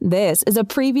This is a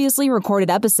previously recorded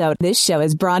episode. This show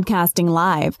is broadcasting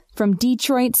live from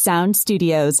Detroit Sound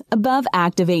Studios above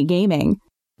Activate Gaming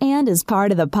and is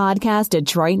part of the Podcast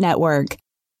Detroit Network.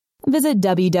 Visit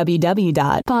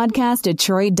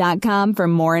www.podcastdetroit.com for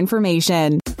more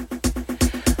information.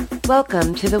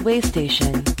 Welcome to the Way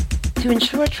Station. To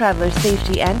ensure travelers'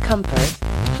 safety and comfort,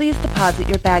 please deposit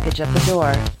your baggage at the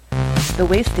door. The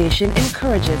Way Station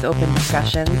encourages open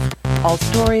discussions. All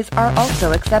stories are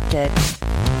also accepted.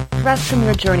 Rest from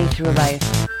your journey through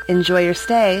life. Enjoy your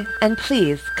stay, and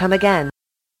please come again.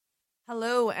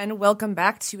 Hello, and welcome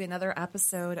back to another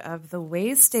episode of The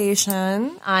Way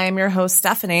Station. I am your host,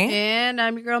 Stephanie. And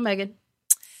I'm your girl, Megan.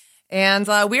 And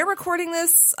we are recording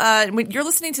this. You're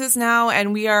listening to this now,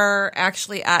 and we are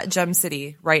actually at Gem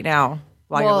City right now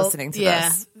while you're listening to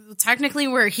this. Technically,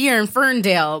 we're here in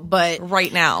Ferndale, but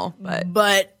right now.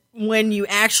 But when you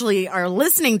actually are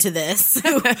listening to this,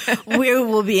 we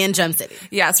will be in Gem City.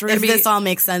 Yes, if this all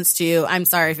makes sense to you. I'm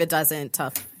sorry if it doesn't.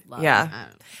 Tough love. Yeah.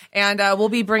 And we'll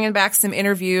be bringing back some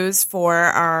interviews for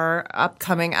our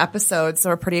upcoming episodes, so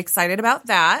we're pretty excited about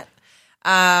that.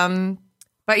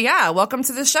 But yeah, welcome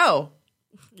to the show.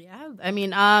 Yeah, I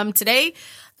mean, today,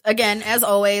 again, as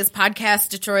always,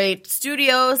 Podcast Detroit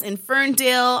Studios in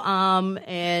Ferndale,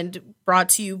 and brought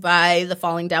to you by the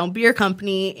Falling Down Beer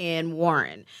Company in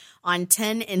Warren on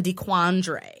 10 and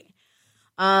DeQuandre.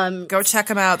 Go check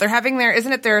them out. They're having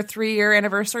isn't it their 3-year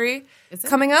anniversary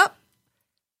coming up?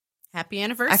 Happy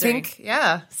anniversary. I think,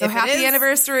 yeah. So if happy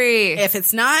anniversary. If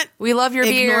it's not, we love your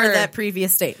ignore beer. that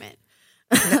previous statement.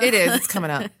 It is. It's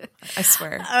coming up. I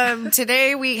swear.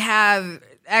 Today we have,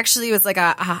 actually it was like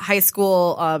a high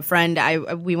school friend.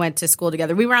 We went to school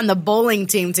together. We were on the bowling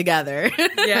team together.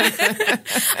 Yeah.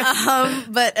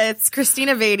 But it's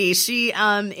Christina Vady. She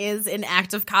is an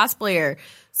active cosplayer.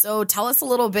 So tell us a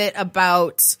little bit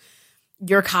about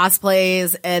your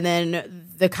cosplays and then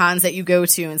the cons that you go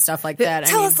to and stuff like that.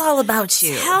 Tell us all about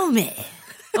you. Tell me.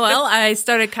 Well, I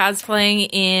started cosplaying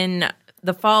in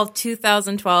the fall of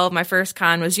 2012. My first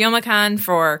con was YomaCon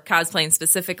for cosplaying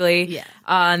specifically. Yeah.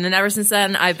 And then ever since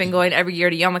then, I've been going every year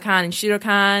to YomaCon and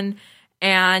ShudoCon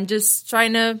and just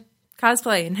trying to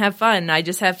cosplay and have fun. I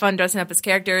just have fun dressing up as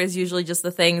characters, usually just the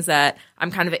things that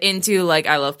I'm kind of into. Like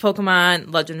I love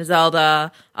Pokemon, Legend of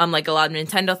Zelda, like a lot of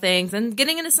Nintendo things, and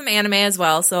getting into some anime as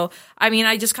well. So, I mean,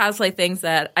 I just cosplay things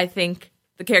that I think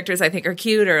the characters I think are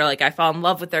cute, or like I fall in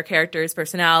love with their characters'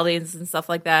 personalities and stuff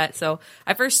like that. So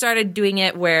I first started doing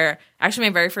it where actually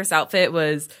my very first outfit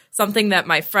was something that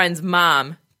my friend's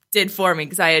mom did for me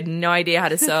because I had no idea how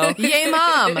to sew. Yay,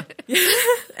 Mom!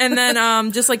 And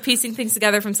then just like piecing things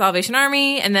together from Salvation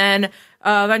Army. And then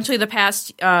eventually the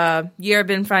past year I've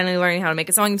been finally learning how to make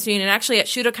a sewing machine. And actually at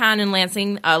ShudoCon in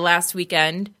Lansing last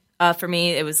weekend, for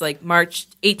me, it was like March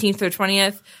 18th through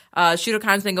 20th.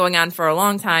 ShudoCon's been going on for a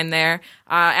long time there.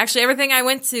 Actually, everything I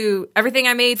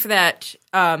made for that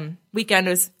weekend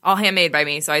was all handmade by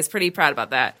me. So I was pretty proud about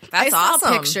that. That's I awesome.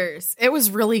 saw pictures. It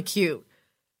was really cute.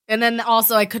 And then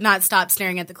also I could not stop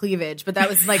staring at the cleavage, but that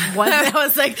was like one I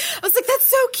was like, that's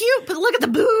so cute, but look at the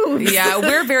boobs. Yeah,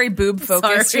 we're very boob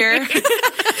focused here.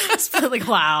 It's like,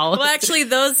 wow. Well, actually,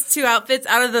 those two outfits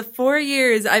out of the 4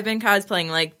 years I've been cosplaying,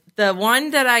 like the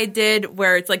one that I did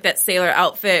where it's like that sailor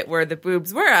outfit where the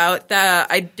boobs were out,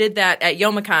 I did that at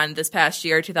YomaCon this past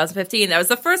year, 2015. That was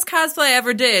the first cosplay I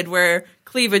ever did where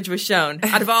cleavage was shown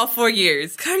out of all 4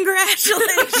 years.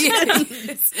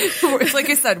 Congratulations. It's like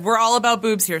I said, we're all about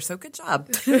boobs here, so good job.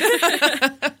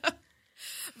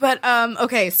 But,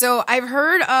 okay, so I've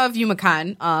heard of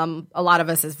YumaCon. A lot of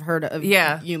us have heard of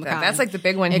YumaCon. That's like the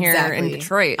big one here in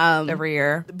Detroit every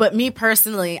year. But me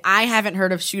personally, I haven't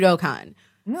heard of ShudoCon.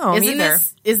 No, neither.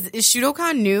 Is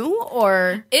ShudoCon new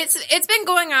or? It's been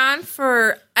going on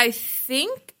for, I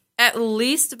think, at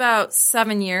least about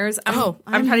 7 years. I'm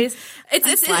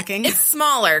slacking. It's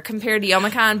smaller compared to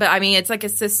YomaCon, but I mean, it's like a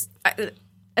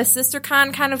sister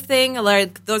con kind of thing.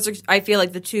 Like those are, I feel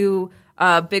like the two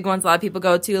big ones a lot of people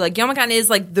go to. Like YomaCon is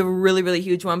like the really, really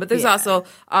huge one, but there's also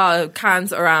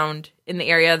cons around in the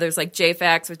area. There's like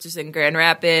JFAX, which is in Grand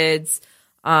Rapids.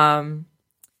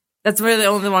 That's really the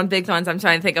only one big ones I'm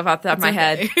trying to think of off the top of my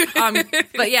head.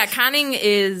 But yeah, conning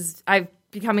is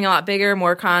becoming a lot bigger.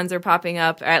 More cons are popping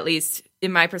up, at least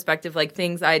in my perspective, like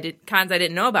cons I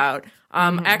didn't know about.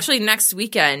 Actually, next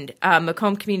weekend,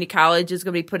 Macomb Community College is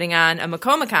going to be putting on a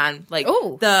MacomaCon,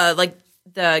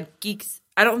 the geeks.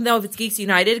 I don't know if it's Geeks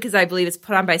United because I believe it's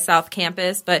put on by South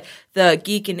Campus, but the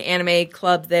geek and anime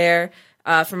club there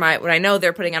For what I know,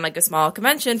 they're putting on like a small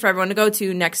convention for everyone to go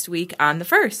to next week on the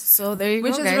 1st. So there you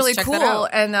which go, is guys. really Check cool. that out.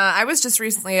 And I was just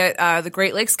recently at the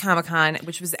Great Lakes Comic-Con,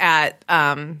 which was at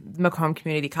Macomb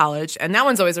Community College, and that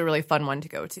one's always a really fun one to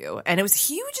go to. And it was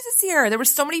huge this year. There were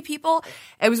so many people.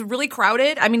 It was really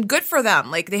crowded. I mean, good for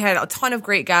them. Like, they had a ton of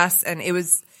great guests, and it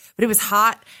was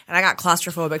hot, and I got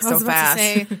claustrophobic so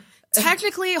fast.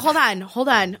 Technically, hold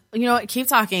on. You know what? Keep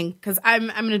talking, because I'm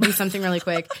going to do something really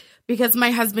quick, because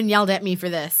my husband yelled at me for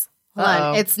this. Hold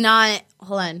on. It's not.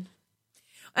 Hold on.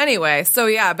 Anyway, so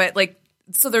yeah, but like,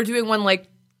 so they're doing one like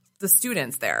the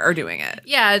students there are doing it.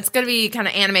 Yeah, it's going to be kind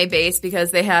of anime based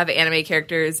because they have anime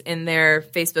characters in their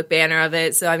Facebook banner of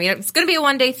it. So, I mean, it's going to be a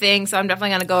one-day thing. So, I'm definitely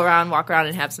going to go around, walk around,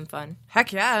 and have some fun.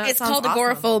 Heck yeah. It's called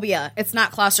agoraphobia. It's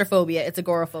not claustrophobia. It's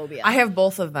agoraphobia. I have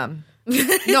both of them.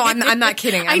 No, I'm not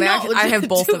kidding. I have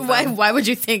both of them. Why would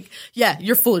you think, yeah,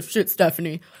 you're full of shit,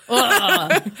 Stephanie?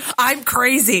 I'm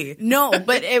crazy. No,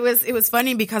 but it was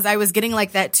funny because I was getting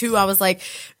like that too. I was like,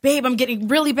 babe, I'm getting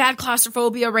really bad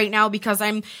claustrophobia right now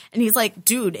and he's like,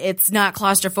 dude, it's not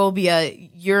claustrophobia.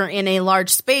 You're in a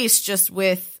large space just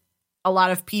with a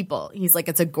lot of people. He's like,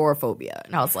 it's agoraphobia.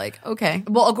 And I was like, okay.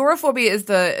 Well, agoraphobia is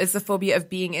the phobia of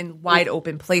being in wide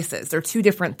open places. They're two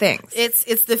different things.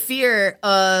 It's the fear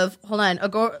of, hold on,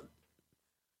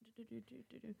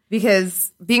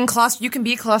 because you can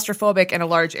be claustrophobic in a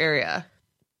large area.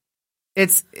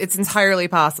 It's entirely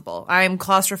possible. I am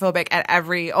claustrophobic at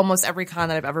almost every con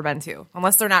that I've ever been to,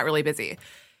 unless they're not really busy.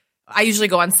 I usually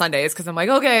go on Sundays because I'm like,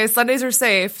 okay, Sundays are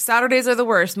safe. Saturdays are the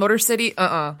worst. Motor City,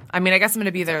 I mean, I guess I'm going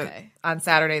to be there on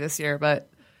Saturday this year, but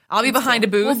I'll be behind a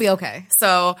booth. We'll be okay.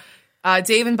 So,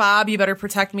 Dave and Bob, you better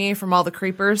protect me from all the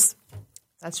creepers.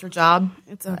 That's your job.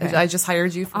 It's okay. I just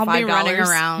hired you for $5. I'll be running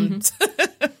around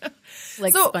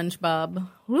like SpongeBob.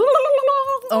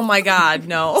 Oh my God,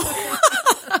 no.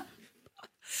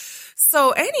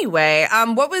 So anyway,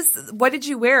 what did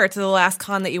you wear to the last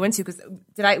con that you went to? Because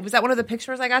was that one of the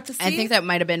pictures I got to see? I think that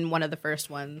might have been one of the first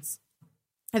ones.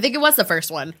 I think it was the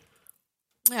first one.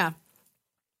 Yeah.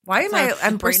 Why am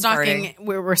I'm brain farting?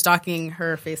 We're stalking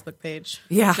her Facebook page.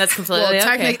 Yeah, that's completely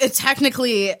okay.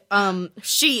 Technically,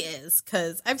 she is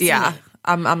because I've seen it.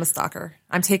 I'm a stalker.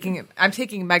 I'm taking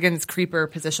Megan's creeper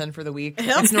position for the week.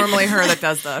 It's normally her that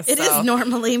does this. It is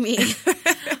normally me.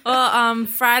 Well,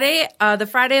 Friday, the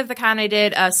Friday of the con, I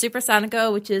did Super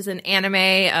Sonico, which is an anime.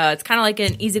 It's kind of like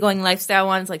an easygoing lifestyle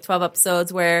one. It's like 12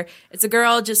 episodes where it's a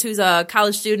girl just who's a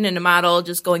college student and a model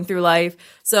just going through life.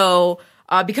 So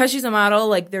because she's a model,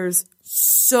 like there's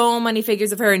so many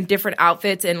figures of her in different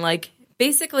outfits and like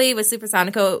basically with Super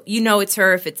Sonico, you know it's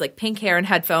her if it's like pink hair and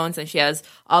headphones and she has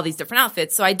all these different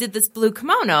outfits. So I did this blue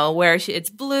kimono where it's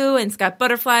blue and it's got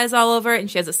butterflies all over it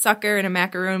and she has a sucker and a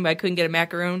macaroon, but I couldn't get a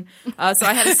macaroon. So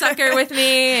I had a sucker with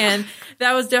me and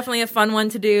that was definitely a fun one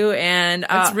to do. And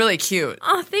it's really cute.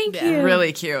 Oh, thank you.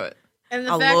 Really cute. And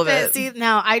the fact that, see,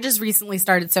 now I just recently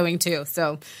started sewing too,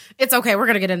 so it's okay. We're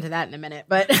going to get into that in a minute.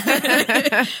 But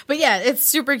but yeah, it's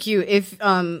super cute. If,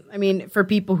 I mean, for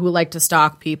people who like to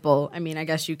stalk people, I mean, I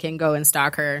guess you can go and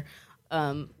stalk her.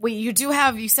 Wait, you do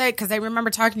have, you said, because I remember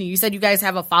talking to you, you said you guys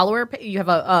have a follower, you have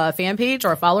a fan page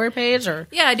or a follower page? Or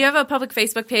yeah, I do have a public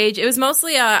Facebook page. It was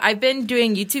mostly, I've been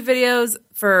doing YouTube videos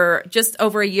for just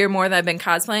over a year more than I've been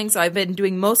cosplaying, so I've been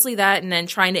doing mostly that and then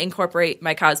trying to incorporate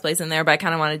my cosplays in there, but I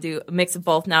kind of want to do a mix of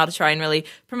both now to try and really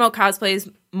promote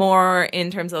cosplays more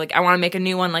in terms of, like, I want to make a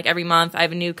new one, like, every month. I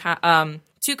have a new,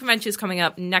 2 conventions coming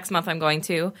up next month I'm going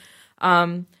to.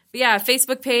 But yeah,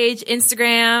 Facebook page,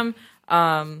 Instagram,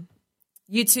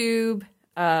 YouTube,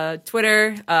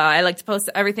 Twitter. I like to post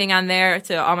everything on there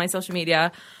to all my social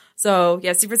media. So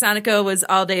yeah, Super Sonico was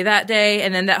all day that day.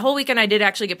 And then that whole weekend I did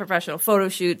actually get professional photo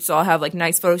shoots. So I'll have like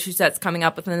nice photo shoots that's coming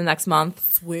up within the next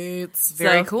month. Sweet.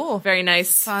 Very cool. Very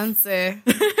nice. Fancy.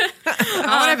 I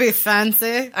want to be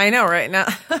fancy. I know, right? Now.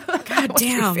 God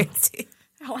damn.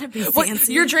 I want to be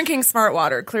fancy. You're drinking smart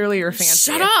water. Clearly you're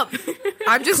fancy. Shut up.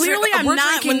 I'm just Clearly I'm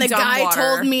not. When the guy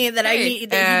told me that he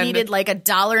needed like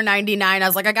 $1.99, I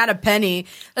was like, I got a penny.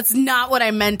 That's not what I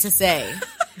meant to say.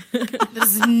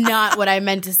 This is not what I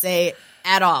meant to say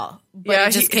at all. But yeah,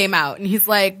 it just came out. And he's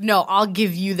like, no, I'll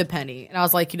give you the penny. And I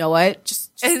was like, you know what?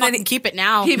 Just fucking keep it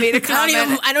now. He made a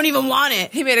comment. I don't even want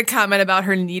it. He made a comment about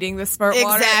her needing the smart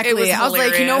water. Exactly. I was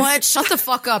like, you know what? Shut the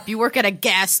fuck up. You work at a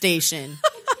gas station,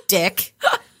 dick.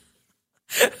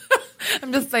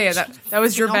 I'm just saying that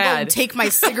was your bad. Go take my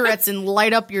cigarettes and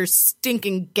light up your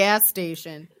stinking gas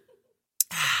station.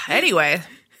 Anyway.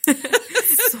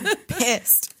 So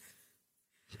pissed.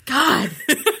 God.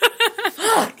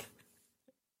 Fuck.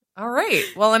 All right.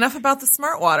 Well, enough about the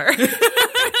smart water.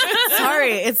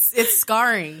 Sorry, it's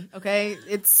scarring. Okay,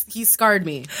 he scarred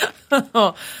me.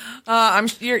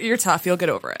 You're tough. You'll get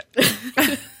over it.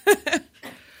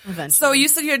 Eventually. So you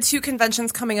said you had 2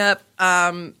 conventions coming up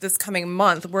this coming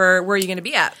month. Where are you going to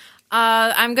be at?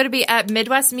 I'm going to be at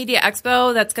Midwest Media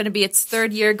Expo. That's going to be its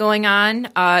 3rd year going on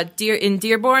in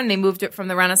Dearborn. They moved it from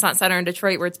the Renaissance Center in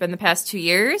Detroit, where it's been the past 2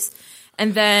 years.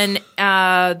 And then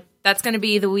that's going to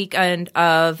be the weekend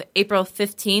of April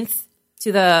 15th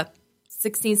to the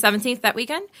 16th, 17th, that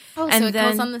weekend. Oh, and so it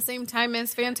then, goes on the same time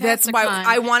as Fantastic That's why Con.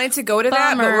 I wanted to go to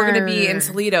that, but we're going to be in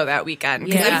Bummer. Toledo that weekend.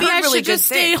 Yeah. I've Maybe heard I really should good just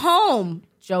stay things. home.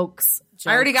 Jokes.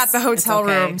 I already got the hotel It's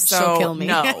okay. room, so She'll kill me.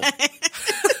 no.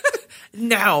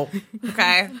 No.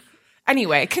 Okay.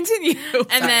 Anyway, continue.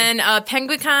 And then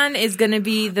PenguinCon is going to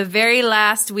be the very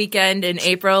last weekend in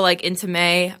April, like into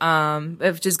May,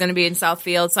 which is going to be in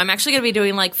Southfield. So I'm actually going to be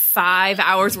doing like 5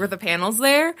 hours worth of panels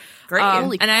there. Great.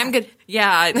 Holy and I'm good.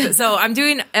 Yeah. So I'm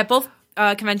doing at both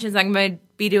conventions. I'm going to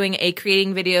be doing a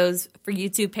creating videos for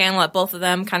YouTube panel at both of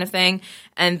them kind of thing.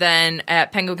 And then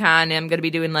at PenguinCon, I'm going to be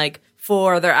doing like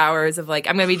 4 other hours of like,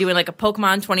 I'm going to be doing like a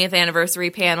Pokemon 20th anniversary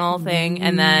panel thing.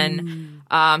 And then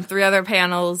 3 other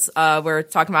panels. We're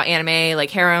talking about anime,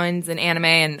 like heroines and anime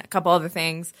and a couple other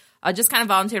things. I just kind of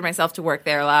volunteered myself to work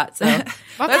there a lot. So That's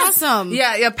awesome.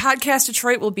 Yeah, Podcast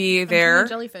Detroit will be there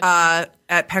jellyfish. at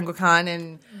PenguinCon,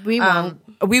 and We won't.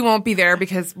 We won't be there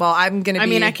because, well, I'm going to be. I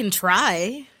mean, I can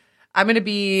try. I'm going to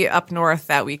be up north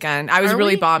that weekend. I was Are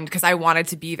really we? bummed because I wanted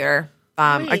to be there.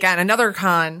 Again, another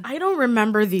con. I don't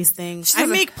remember these things. I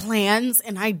make plans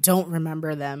and I don't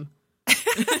remember them.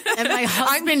 And my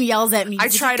husband yells at me. I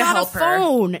he's try like, to "You got help a her."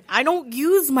 phone. I don't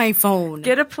use my phone.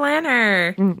 get a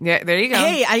planner. Yeah, there you go.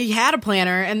 Hey, I had a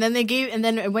planner, and then I went And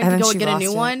to then go she get a lost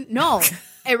new it. one. No,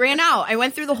 it ran out. I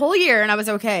went through the whole year, and I was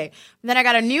okay. Then I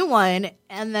got a new one,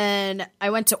 and then I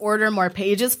went to order more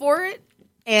pages for it,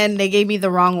 and they gave me the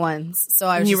wrong ones. So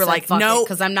I was You just were like, fuck "Nope."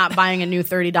 because I'm not buying a new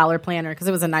 $30 planner because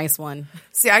it was a nice one.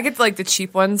 See, I get like the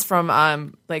cheap ones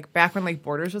from like back when like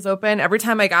Borders was open. Every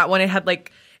time I got one, it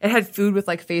had food with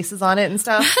like faces on it and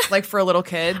stuff, like for a little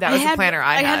kid. That was the planner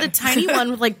I had. I had the tiny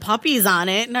one with like puppies on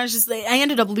it, and I was just like, I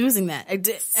ended up losing that. I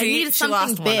needed she something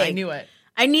lost big. one. I knew it.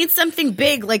 I need something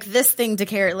big like this thing to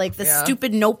carry, like the Yeah.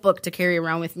 stupid notebook to carry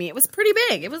around with me. It was pretty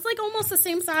big. It was like almost the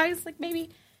same size, like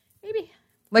maybe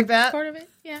Like that? part of it.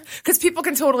 Yeah. Because people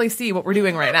can totally see what we're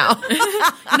doing right now.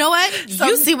 You know what?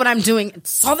 You see what I'm doing.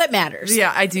 It's all that matters.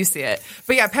 Yeah, I do see it.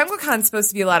 But yeah, PenguinCon's supposed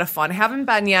to be a lot of fun. I haven't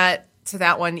been yet to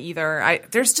that one either.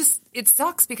 It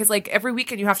sucks because like every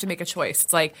weekend you have to make a choice.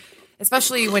 It's like,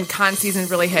 especially when con season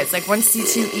really hits. Like once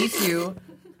C2E2,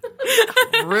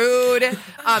 rude.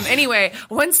 Anyway,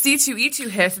 once C2E2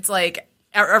 hits, it's like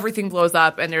everything blows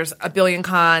up and there's a billion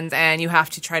cons and you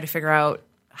have to try to figure out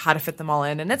how to fit them all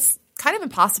in. And it's kind of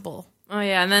impossible. Oh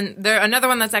yeah, and then another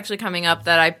one that's actually coming up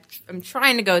that I'm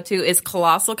trying to go to is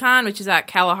Colossal Con, which is at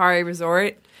Kalahari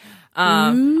Resort. So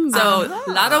a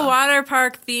lot of water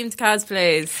park themed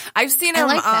cosplays. I've seen I him.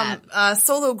 like that.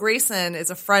 Solo Grayson is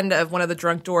a friend of one of the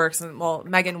Drunk Dorks, and well,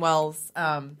 Megan Wells,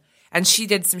 and she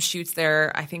did some shoots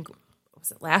there. I think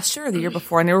was it last year or the year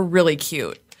before, and they were really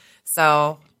cute.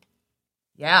 So,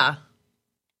 yeah,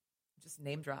 just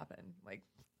name dropping. Like,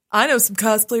 I know some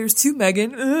cosplayers too,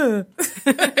 Megan. Ugh.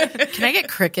 Can I get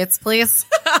crickets, please?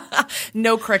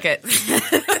 No crickets.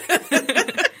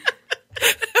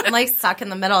 I'm like stuck in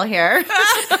the middle here.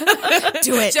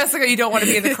 Do it. Jessica, you don't want to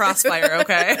be in the crossfire,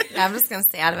 okay? I'm just going to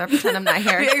stay out of it, pretend I'm not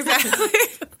here. Exactly.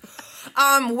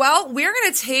 Well, we're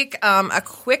going to take a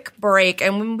quick break,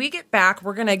 and when we get back,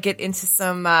 we're going to get into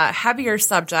some heavier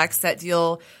subjects that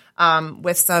deal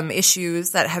with some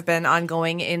issues that have been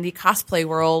ongoing in the cosplay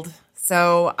world.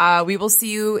 So we will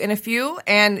see you in a few,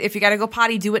 and if you got to go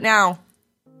potty, do it now.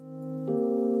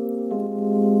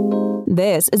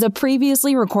 This is a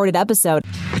previously recorded episode.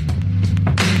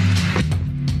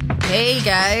 Hey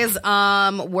guys,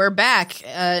 we're back,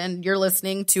 and you're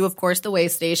listening to, of course, the Way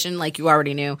Station, like you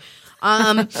already knew.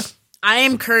 I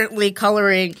am currently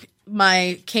coloring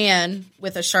my can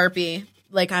with a Sharpie,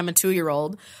 like I'm a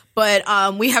 2-year-old.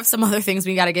 But we have some other things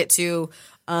we got to get to,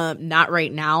 not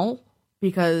right now,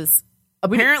 because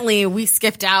apparently we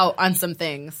skipped out on some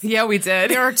things. Yeah, we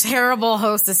did. There are terrible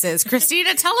hostesses.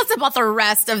 Christina, tell us about the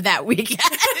rest of that weekend.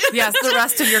 Yes, the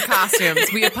rest of your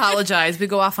costumes. We apologize. We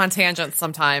go off on tangents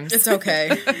sometimes. It's okay.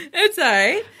 It's all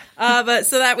right. But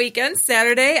so that weekend,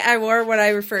 Saturday, I wore what I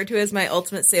refer to as my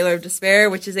Ultimate Sailor of Despair,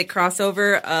 which is a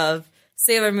crossover of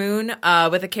Sailor Moon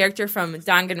with a character from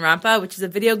Danganronpa, which is a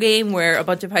video game where a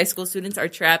bunch of high school students are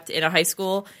trapped in a high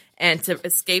school, and to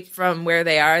escape from where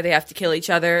they are, they have to kill each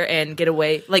other and get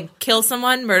away, like kill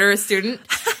someone, murder a student.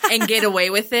 and get away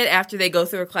with it after they go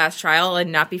through a class trial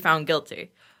and not be found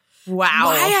guilty. Wow.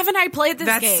 Why haven't I played this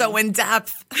game? That's so in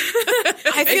depth.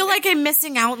 I feel like I'm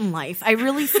missing out in life. I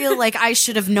really feel like I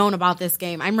should have known about this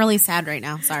game. I'm really sad right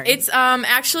now. Sorry. It's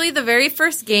actually the very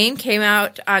first game came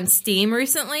out on Steam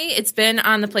recently. It's been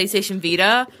on the PlayStation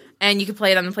Vita, and you can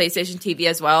play it on the PlayStation TV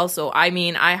as well. So, I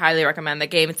mean, I highly recommend that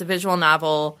game. It's a visual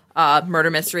novel murder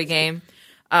mystery game.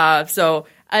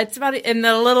 It's about, and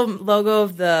the little logo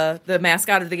of the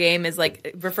mascot of the game is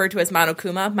like referred to as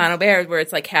Monokuma, Mono Bear, where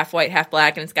it's like half white, half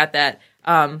black, and it's got that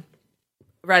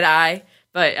red eye.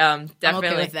 But definitely, I'm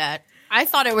okay with that. I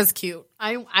thought it was cute.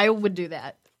 I would do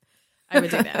that. I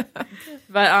would do that.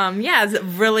 But yeah, it's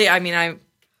really, I mean, I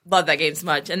love that game so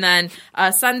much. And then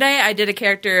Sunday, I did a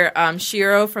character,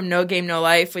 Shiro from No Game No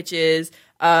Life, which is.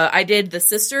 I did the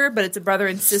sister, but it's a brother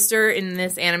and sister in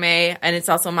this anime, and it's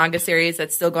also a manga series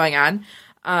that's still going on,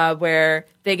 where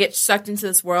they get sucked into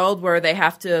this world where they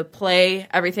have to play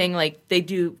everything like they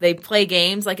play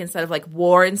games, like instead of like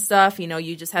war and stuff, you know,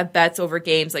 you just have bets over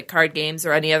games like card games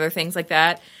or any other things like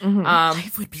that.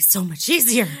 Life would be so much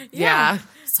easier. Yeah.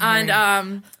 And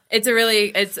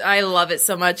I love it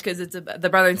so much because the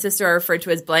brother and sister are referred to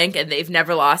as blank, and they've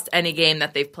never lost any game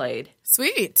that they've played.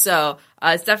 Sweet. So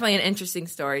it's definitely an interesting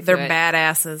story. They're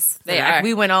badasses. They are.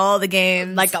 We win all the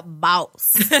games. Like a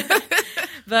boss.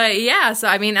 But yeah, so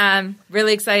I mean, I'm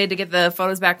really excited to get the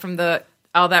photos back from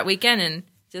all that weekend, and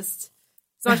just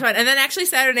so much fun. And then actually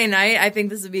Saturday night, I think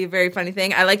this would be a very funny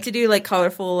thing. I like to do like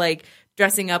colorful, like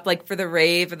dressing up like for the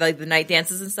rave, like the night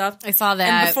dances and stuff. I saw that.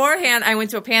 And beforehand, I went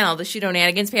to a panel, the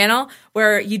Shudonanigans panel,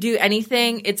 where you do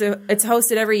anything. It's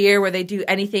hosted every year where they do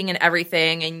anything and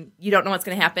everything, and you don't know what's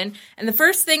going to happen. And the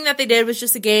first thing that they did was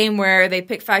just a game where they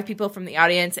picked 5 people from the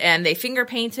audience, and they finger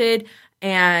painted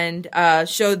and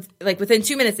showed, like within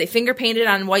 2 minutes, they finger painted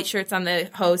on white shirts on the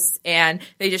hosts, and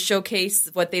they just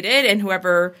showcased what they did, and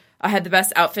whoever had the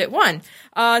best outfit won.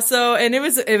 And it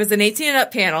was an 18 and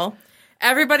up panel.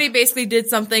 Everybody basically did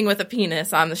something with a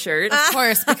penis on the shirt. Of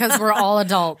course, because we're all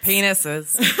adults.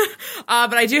 Penises.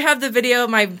 But I do have the video,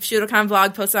 my Shudocon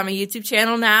vlog posted on my YouTube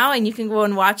channel now, and you can go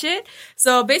and watch it.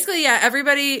 So basically, yeah,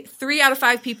 3 out of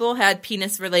 5 people had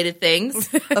penis-related things.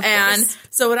 And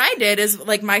so what I did is,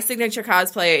 like, my signature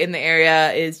cosplay in the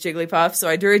area is Jigglypuff. So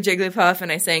I drew a Jigglypuff,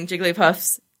 and I sang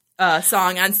Jigglypuff's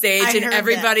song on stage, and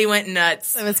everybody went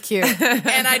nuts. It was cute.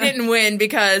 And I didn't win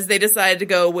because they decided to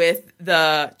go with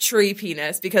the tree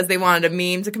penis because they wanted a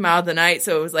meme to come out of the night.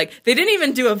 So it was like, they didn't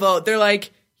even do a vote. They're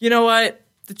like, you know what?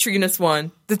 The treeness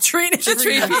won. The tree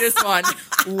penis won.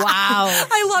 Wow.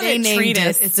 I love they it. named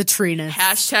Treeness. It's a treeness.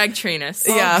 Hashtag treeness.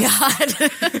 Yeah.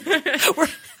 God.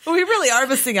 We really are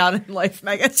missing out in life,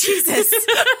 Megan. Jesus.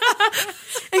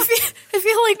 I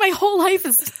feel like my whole life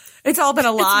is... It's all been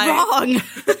a lie. It's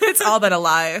wrong. It's all been a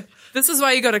lie. This is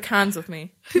why you go to cons with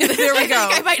me. There we go.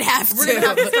 I think I might have to. We're gonna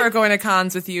have to start going to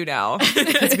cons with you now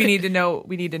because we need to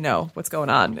know what's going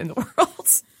on in the world.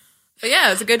 But yeah,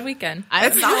 it was a good weekend.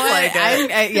 It sounds like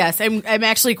it. Yes, I'm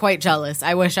actually quite jealous.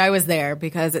 I wish I was there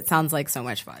because it sounds like so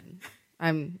much fun.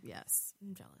 I'm jealous.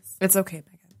 It's okay,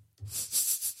 Megan.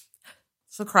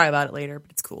 She'll cry about it later, but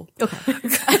it's cool.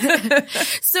 Okay.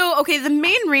 So, the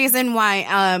main reason why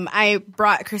I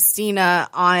brought Christina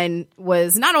on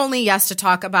was not only, yes, to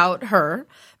talk about her,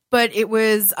 but it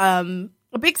was a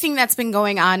big thing that's been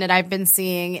going on that I've been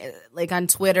seeing like on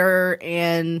Twitter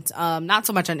and not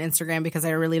so much on Instagram because I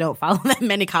really don't follow that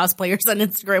many cosplayers on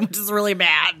Instagram, which is really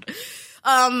bad.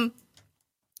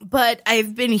 But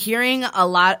I've been hearing a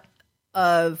lot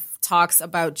of talks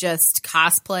about just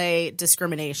cosplay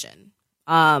discrimination.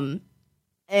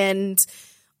 And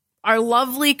our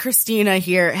lovely Christina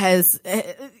here has,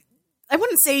 I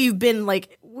wouldn't say you've been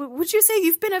like, would you say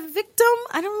you've been a victim?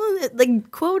 I don't know,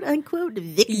 like quote unquote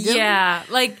victim. Yeah,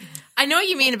 like I know what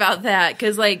you mean about that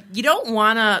because like you don't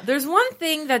want to. There's one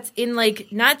thing that's in like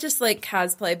not just like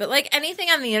cosplay, but like anything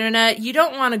on the internet, you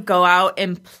don't want to go out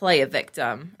and play a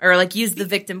victim or like use the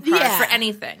victim card for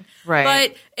anything. Right.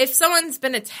 But if someone's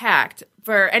been attacked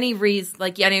for any reason,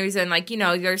 like there's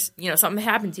something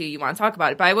happened to you, you want to talk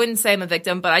about it. But I wouldn't say I'm a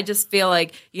victim, but I just feel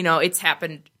like it's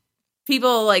happened.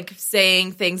 People like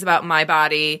saying things about my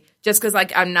body just because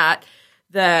like I'm not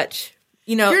that.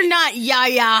 You're not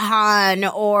Yaya Han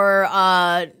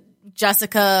or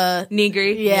Jessica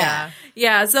Negri.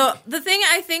 Yeah. So the thing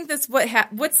I think that's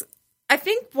I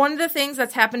think one of the things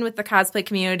that's happened with the cosplay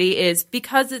community is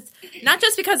because it's not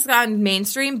just because it's gone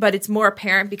mainstream, but it's more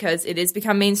apparent because it is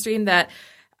become mainstream that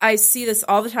I see this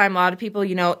all the time. A lot of people,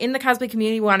 in the cosplay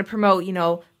community want to promote,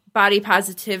 body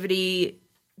positivity,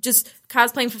 just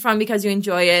cosplaying for fun because you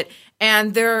enjoy it.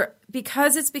 And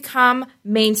because it's become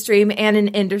mainstream and an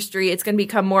industry, it's going to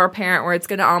become more apparent where it's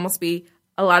going to almost be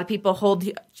a lot of people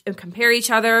compare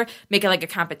each other, make it like a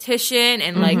competition,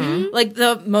 and like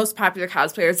the most popular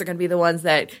cosplayers are going to be the ones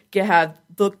that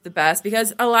look the best,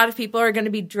 because a lot of people are going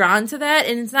to be drawn to that.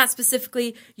 And it's not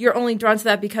specifically you're only drawn to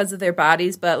that because of their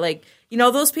bodies, but like, you know,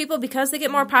 those people, because they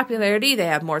get more popularity, they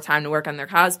have more time to work on their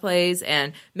cosplays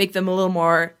and make them a little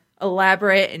more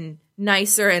elaborate and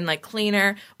nicer and like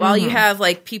cleaner, while you have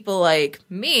like people like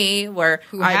me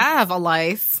who have a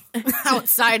life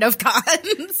outside of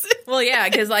cons. Well, yeah,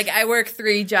 because like I work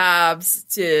 3 jobs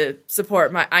to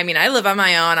support I live on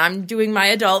my own. I'm doing my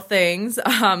adult things,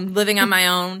 living on my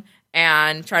own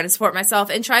and trying to support myself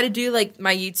and try to do like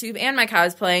my YouTube and my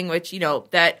cosplaying, which, you know,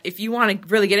 that if you want to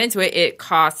really get into it, it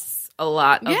costs a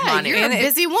lot of money. You're a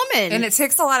busy woman. And it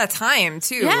takes a lot of time,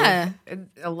 too. Yeah.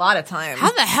 A lot of time.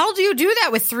 How the hell do you do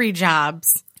that with 3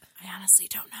 jobs? I honestly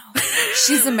don't know.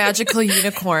 She's a magical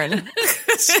unicorn.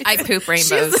 I poop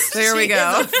rainbows. There we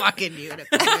go. She's a fucking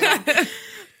unicorn.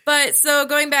 But so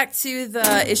going back to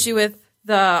the issue with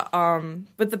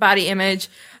the body image,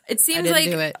 it seems I like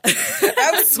didn't do it.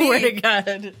 I swear to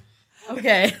God.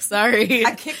 Okay, sorry.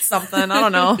 I kicked something. I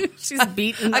don't know. She's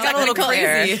beaten. I got a little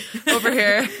crazy over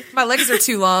here. My legs are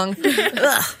too long.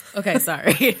 Okay,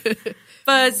 sorry.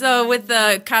 But so with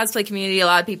the cosplay community, a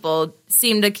lot of people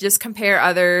seem to just compare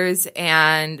others,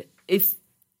 and if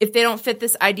they don't fit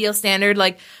this ideal standard,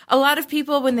 like a lot of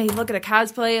people when they look at a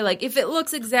cosplay, like if it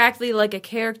looks exactly like a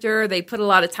character, they put a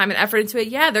lot of time and effort into it,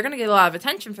 yeah, they're going to get a lot of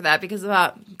attention for that because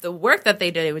of the work that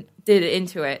they did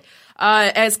into it.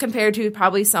 As compared to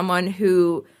probably someone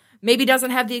who maybe doesn't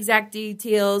have the exact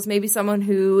details, maybe someone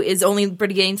who is only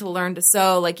beginning to learn to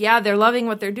sew. Like, yeah, they're loving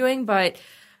what they're doing, but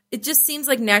it just seems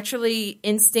like naturally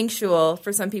instinctual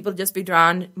for some people to just be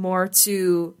drawn more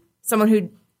to someone who,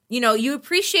 you know, you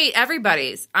appreciate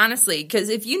everybody's, honestly, because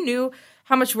if you knew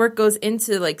how much work goes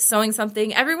into like sewing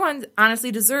something, everyone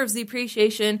honestly deserves the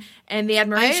appreciation and the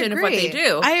admiration of what they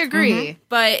do. I agree.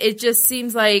 But it just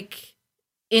seems like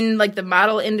in like the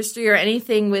model industry or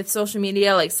anything with social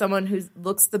media, like someone who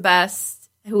looks the best,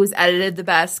 who is edited the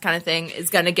best kind of thing is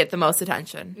going to get the most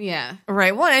attention. Yeah.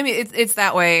 Right. Well, I mean, it's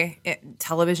that way.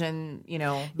 Television, you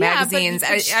know, magazines,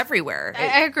 everywhere.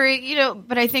 I agree. You know,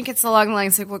 but I think it's along the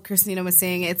lines of what Christina was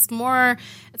saying. It's more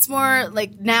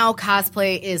like now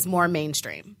cosplay is more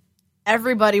mainstream.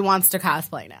 Everybody wants to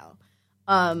cosplay now.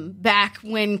 Back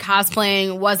when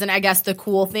cosplaying wasn't, I guess, the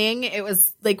cool thing, it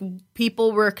was like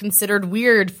people were considered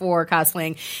weird for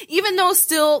cosplaying. Even though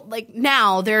still, like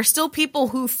now, there are still people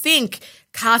who think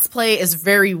cosplay is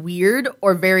very weird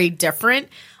or very different.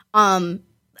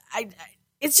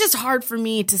 It's just hard for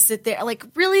me to sit there, like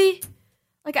really,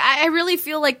 like I really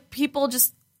feel like people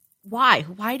just why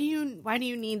do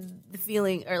you need the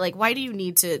feeling, or like why do you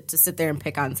need to sit there and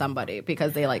pick on somebody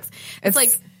because they like it's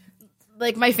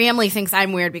like my family thinks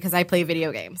I'm weird because I play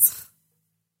video games.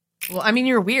 Well, I mean,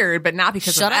 you're weird, but not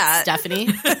because of that. Shut up, Stephanie.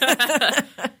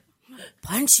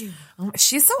 Punch you. Oh,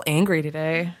 she's so angry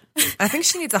today. I think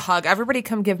she needs a hug. Everybody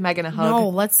come give Megan a hug. No,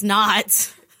 let's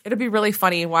not. It'll be really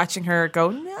funny watching her go,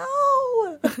 no.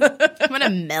 I'm gonna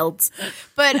melt.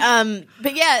 But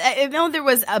yeah, I know there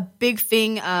was a big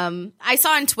thing. I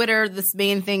saw on Twitter this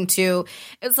main thing too.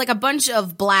 It was like a bunch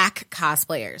of black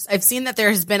cosplayers. I've seen that there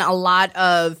has been a lot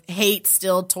of hate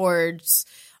still towards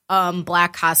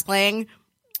black cosplaying.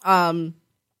 I'm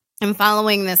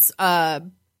following this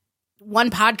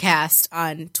one podcast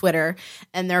on Twitter,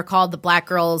 and they're called the Black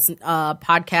Girls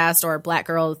Podcast, or Black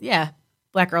Girls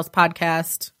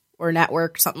Podcast. Or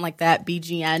network, something like that.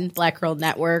 BGN, Black Girl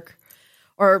Network,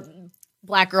 or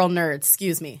Black Girl Nerds.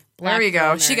 Excuse me. There you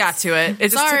go. She got to it.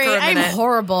 It just Sorry, took her a minute. I'm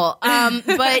horrible.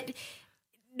 But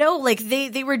no, like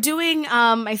they were doing.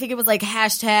 I think it was like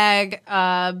hashtag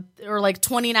or like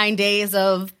 29 days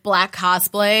of black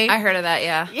cosplay. I heard of that.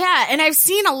 Yeah. Yeah, and I've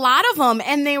seen a lot of them,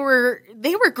 and they were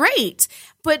great.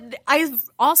 But I've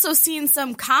also seen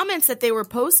some comments that they were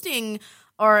posting.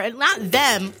 Or not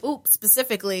them,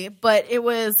 specifically, but it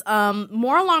was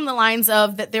more along the lines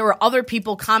of that there were other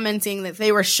people commenting that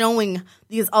they were showing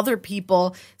these other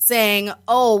people saying,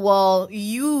 "Oh, well,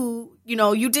 you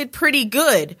did pretty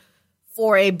good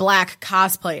for a black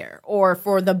cosplayer or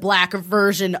for the black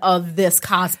version of this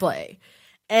cosplay."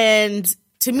 And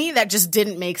to me, that just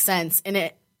didn't make sense, and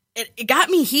it got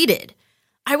me heated.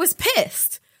 I was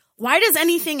pissed. Why does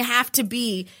anything have to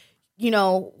be? You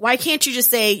know, why can't you just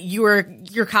say your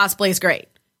cosplay is great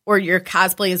or your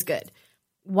cosplay is good?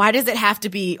 Why does it have to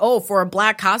be, for a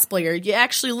black cosplayer, you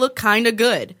actually look kind of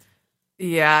good?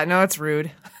 Yeah, no, it's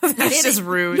rude. It's just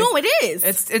rude. No, it is.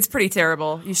 It's pretty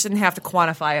terrible. You shouldn't have to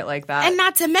quantify it like that. And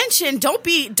not to mention, don't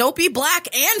be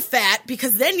black and fat,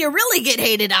 because then you really get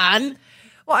hated on.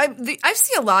 Well, I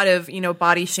see a lot of,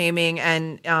 body shaming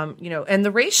and, and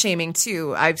the race shaming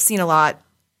too. I've seen a lot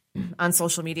on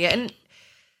social media. And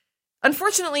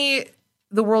unfortunately,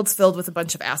 the world's filled with a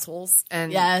bunch of assholes.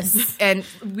 And yes. And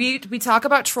we talk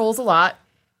about trolls a lot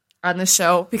on this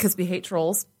show because we hate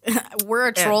trolls. We're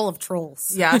a troll of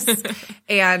trolls. Yes.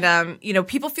 And,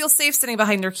 people feel safe sitting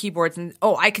behind their keyboards and,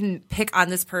 I can pick on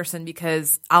this person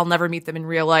because I'll never meet them in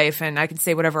real life and I can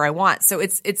say whatever I want. So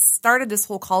it's started this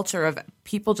whole culture of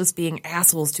people just being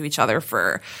assholes to each other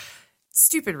for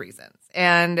stupid reasons.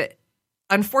 And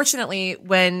unfortunately,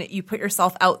 when you put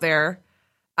yourself out there,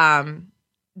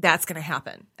 that's going to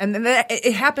happen. And then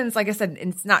it happens, like I said,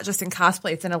 it's not just in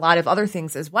cosplay, it's in a lot of other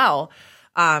things as well.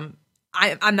 I'm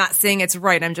not saying it's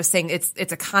right. I'm just saying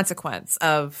it's a consequence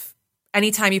of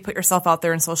anytime you put yourself out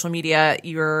there in social media,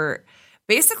 you're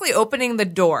basically opening the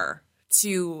door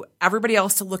to everybody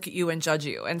else to look at you and judge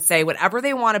you and say whatever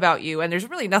they want about you. And there's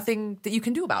really nothing that you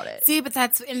can do about it. See, but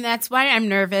that's why I'm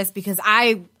nervous, because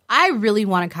I really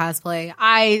want to cosplay.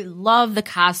 I love the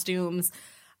costumes.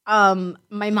 My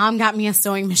mom got me a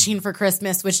sewing machine for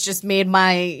Christmas, which just made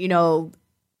my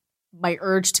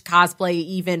urge to cosplay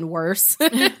even worse.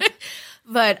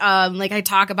 But I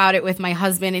talk about it with my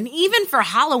husband, and even for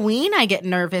Halloween I get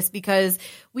nervous because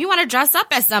we want to dress up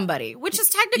as somebody, which is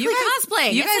technically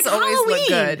cosplay. You guys always look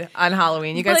good on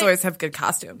Halloween. You guys always have good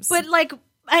costumes. But my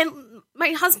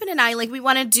husband and I, we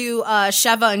want to do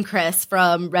Sheva and Chris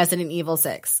from Resident Evil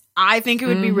 6. I think it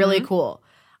would be really cool.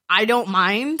 I don't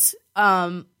mind.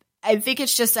 I think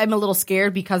it's just I'm a little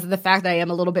scared because of the fact that I am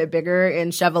a little bit bigger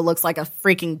and Sheva looks like a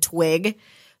freaking twig.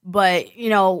 But,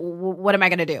 what am I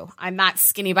going to do? I'm not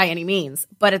skinny by any means.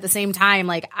 But at the same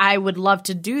time, I would love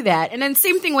to do that. And then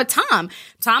same thing with Tom.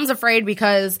 Tom's afraid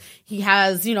because he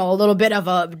has, a little bit of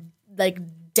a,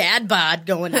 dad bod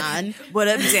going on. What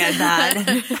up, dad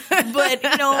bod?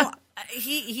 But,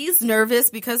 he's nervous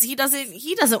because he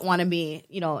doesn't want to be,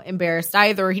 embarrassed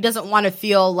either. He doesn't want to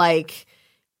feel like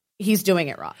he's doing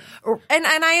it wrong. And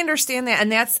I understand that.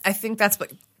 And I think that's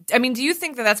what, do you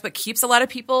think that that's what keeps a lot of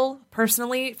people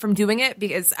personally from doing it?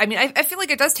 Because, I feel like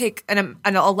it does take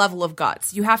a level of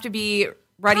guts. You have to be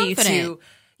ready to,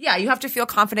 you have to feel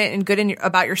confident and good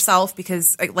about yourself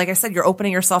because, like I said, you're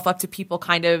opening yourself up to people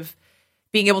kind of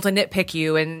being able to nitpick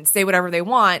you and say whatever they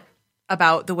want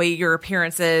about the way your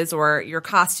appearance is or your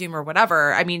costume or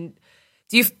whatever.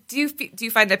 Do you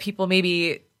find that people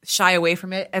maybe shy away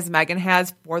from it as Megan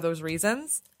has for those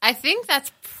reasons? I think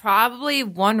that's probably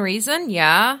one reason,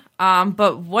 yeah.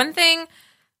 But one thing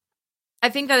I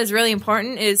think that is really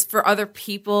important is for other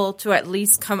people to at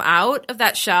least come out of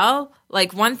that shell.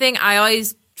 One thing I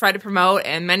always try to promote,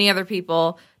 and many other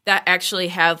people that actually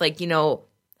have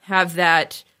have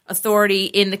that authority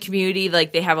in the community,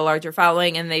 they have a larger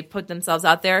following and they put themselves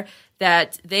out there,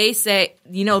 that they say,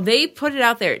 they put it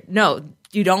out there. No,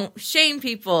 you don't shame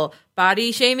people.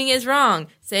 Body shaming is wrong.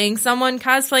 Saying someone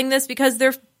cosplaying this because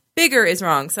they're bigger is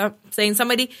wrong. So saying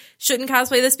somebody shouldn't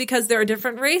cosplay this because they're a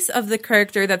different race of the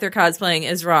character that they're cosplaying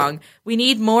is wrong. We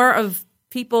need more of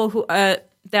people who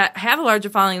that have a larger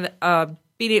following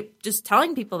just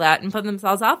telling people that and putting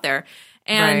themselves out there.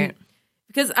 And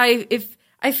because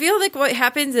I feel like what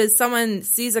happens is someone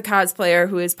sees a cosplayer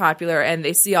who is popular and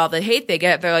they see all the hate they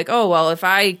get. They're like, oh, well, if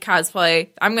I cosplay,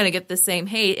 I'm going to get the same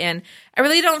hate. And I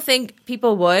really don't think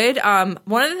people would.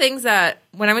 One of the things that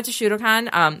when I went to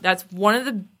Shootalcon, that's one of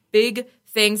the big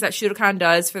things that Shootalcon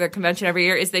does for their convention every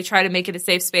year is they try to make it a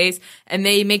safe space and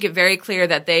they make it very clear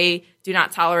that they do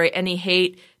not tolerate any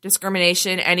hate,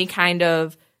 discrimination, any kind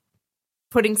of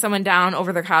putting someone down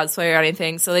over their cosplay or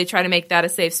anything. So they try to make that a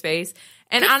safe space.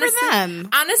 And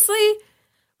honestly,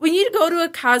 when you go to a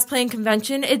cosplaying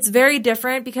convention, it's very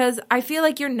different because I feel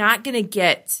like you're not going to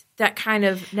get that kind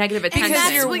of negative attention. Because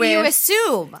that's what you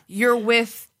assume. You're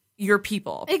with your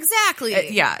people.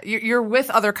 Exactly. You're with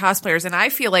other cosplayers, and I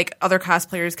feel like other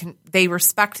cosplayers they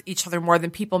respect each other more than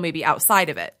people maybe outside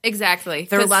of it. Exactly.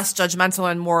 They're less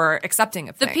judgmental and more accepting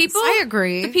of things. I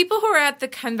agree. The people who are at the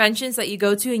conventions that you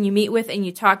go to and you meet with and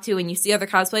you talk to and you see other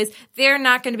cosplays, they're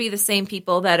not going to be the same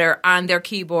people that are on their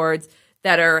keyboards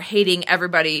that are hating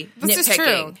everybody. This is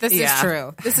true. This is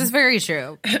true. This is very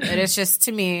true. And it's just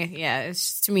to me,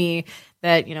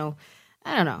 that,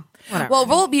 I don't know. Whatever. Well,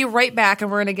 we'll be right back,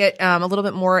 and we're going to get a little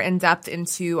bit more in depth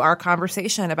into our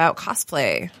conversation about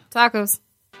cosplay. Tacos.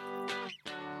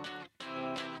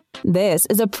 This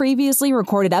is a previously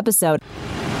recorded episode.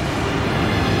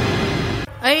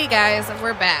 Hey guys,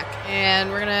 we're back,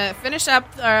 and we're gonna finish up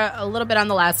a little bit on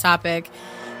the last topic,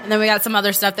 and then we got some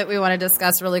other stuff that we want to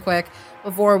discuss really quick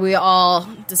before we all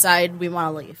decide we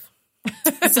want to leave.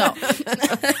 So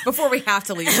before we have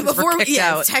to leave, before we're kicked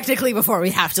out. Technically before we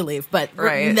have to leave, but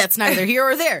right. That's neither here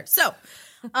or there. So,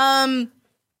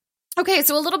 okay,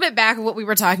 so a little bit back of what we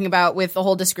were talking about with the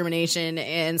whole discrimination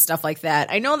and stuff like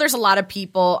that. I know there's a lot of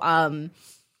people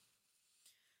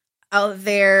out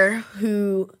there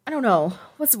who, I don't know,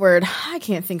 what's the word? I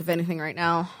can't think of anything right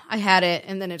now. I had it,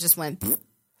 and then it just went.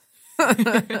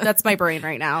 That's my brain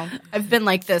right now. I've been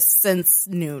like this since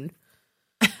noon.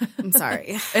 I'm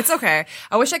sorry. It's okay.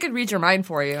 I wish I could read your mind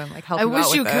for you and like help you out with this.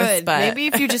 I wish you could. But maybe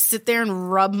if you just sit there and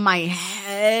rub my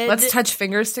head. Let's touch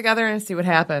fingers together and see what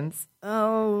happens.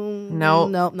 Oh.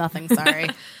 Nope, nothing. Sorry.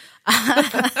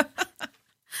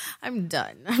 I'm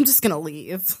done. I'm just going to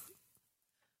leave.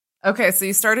 Okay, so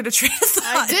you started a train of thought.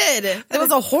 I did. It was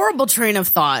a horrible train of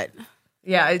thought.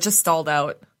 Yeah, it just stalled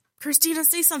out. Christina,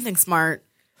 say something smart.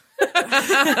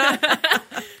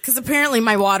 Because apparently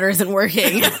my water isn't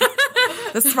working.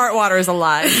 The smart water is a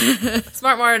lie.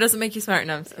 Smart water doesn't make you smart.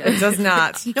 No, I'm just kidding. It does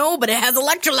not. No, but it has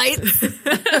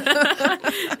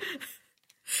electrolytes.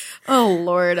 Oh,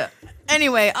 Lord.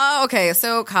 Anyway, okay,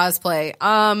 so cosplay.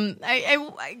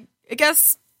 I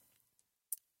guess...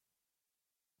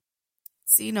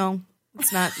 See, no,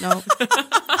 it's not, no.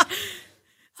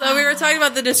 So we were talking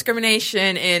about the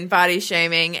discrimination in body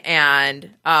shaming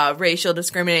and racial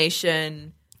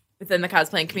discrimination within the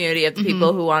cosplaying community of the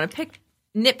people who want to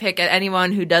nitpick at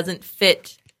anyone who doesn't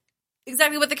fit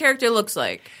exactly what the character looks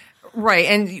like. Right,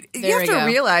 and you have to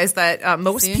realize that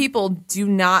most people do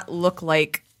not look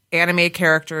like anime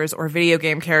characters or video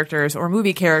game characters or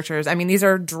movie characters. I mean, these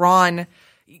are drawn...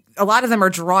 A lot of them are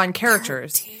drawn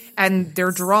characters, and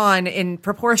they're drawn in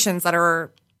proportions that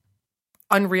are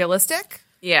unrealistic.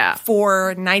 Yeah,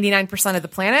 for 99% of the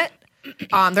planet.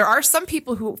 There are some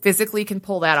people who physically can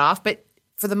pull that off, but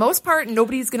for the most part,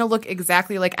 nobody's going to look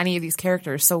exactly like any of these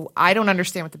characters. So I don't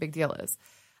understand what the big deal is.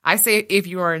 I say if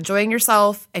you are enjoying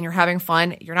yourself and you're having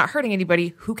fun, you're not hurting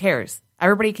anybody, who cares?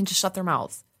 Everybody can just shut their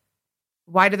mouths.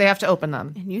 Why do they have to open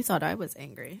them? And you thought I was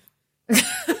angry.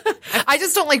 I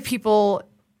just don't like people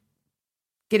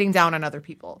getting down on other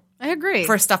people. I agree.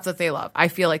 For stuff that they love. I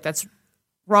feel like that's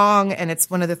wrong, and it's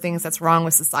one of the things that's wrong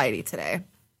with society today.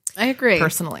 I agree.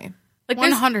 Personally. Like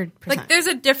 100%. Like there's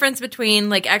a difference between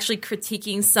like actually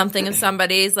critiquing something of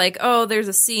somebody's like, oh, there's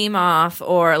a seam off,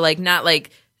 or like not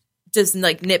like just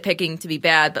like nitpicking to be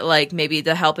bad, but like maybe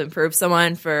to help improve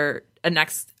someone for a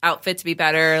next outfit to be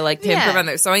better, like to improve on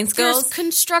their sewing skills. There's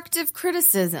constructive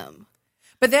criticism.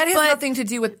 But that has nothing to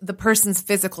do with the person's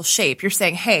physical shape. You're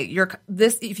saying, hey,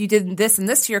 if you did this and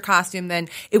this to your costume, then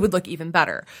it would look even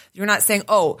better. You're not saying,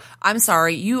 oh, I'm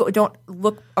sorry, you don't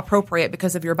look appropriate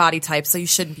because of your body type, so you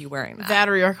shouldn't be wearing that. That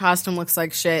or your costume looks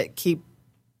like shit.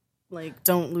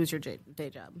 Don't lose your day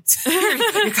job.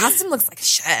 Your costume looks like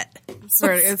shit.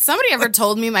 Sorry, if somebody ever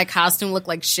told me my costume looked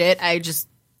like shit, I just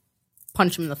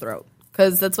punch him in the throat.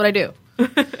 Because that's what I do.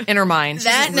 In her mind.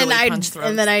 That and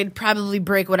then I'd probably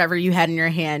break whatever you had in your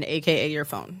hand, aka your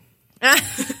phone. But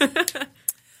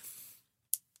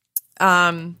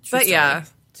yeah,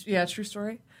 true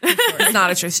story. It's not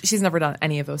a true. She's never done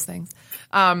any of those things.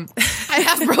 I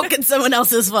have broken someone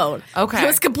else's phone. Okay, it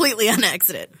was completely on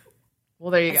accident.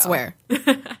 Well, there you go. I swear.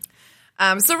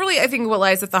 So really, I think what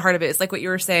lies at the heart of it is like what you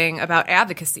were saying about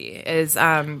advocacy is,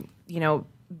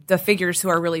 the figures who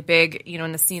are really big,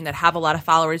 in the scene that have a lot of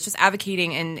followers, just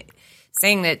advocating and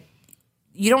saying that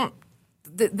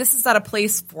this is not a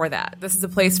place for that. This is a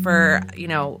place for,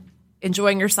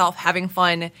 enjoying yourself, having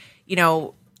fun,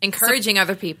 encouraging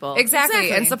other people.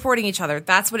 Exactly. And supporting each other.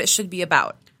 That's what it should be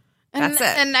about. That's it.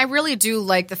 And I really do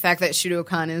like the fact that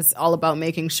Shudokan is all about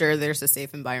making sure there's a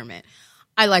safe environment.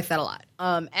 I like that a lot.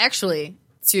 Actually,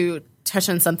 to touch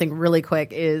on something really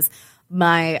quick is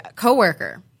my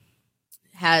coworker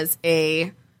has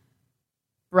a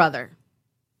brother.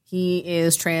 He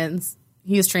is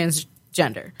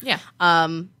transgender. Yeah.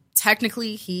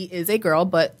 Technically, he is a girl,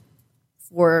 but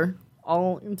for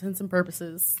all intents and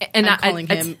purposes, I'm calling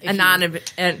him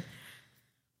anonymous. I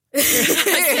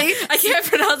can't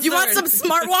pronounce. You want some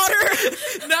smart water?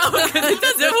 No, because it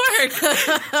doesn't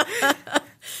work.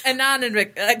 Anonymous.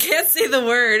 I can't say the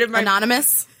word.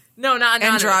 Anonymous? No, not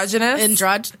anonymous.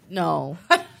 Androgynous? No.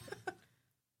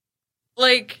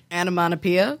 Like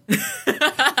onomatopoeia? You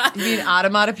mean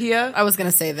automatopoeia? I was going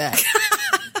to say that.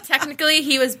 Technically,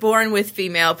 he was born with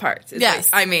female parts. Yes.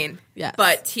 Yes.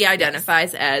 But he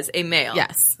identifies as a male.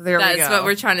 Yes. There we go. That's what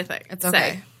we're trying to think. It's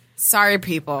okay. Sorry,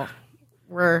 people.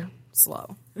 We're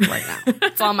slow. right now.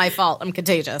 It's all my fault. I'm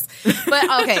contagious.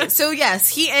 But okay, so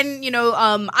yes,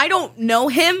 I don't know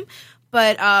him,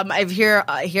 but I hear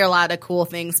a lot of cool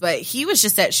things. But he was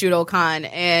just at Shudokan,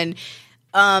 and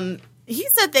he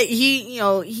said that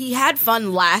he had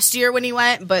fun last year when he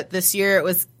went, but this year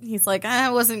he's like,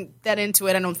 I wasn't that into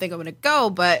it. I don't think I'm gonna go,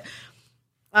 but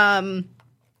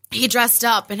he dressed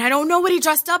up, and I don't know what he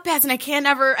dressed up as, and I can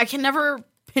never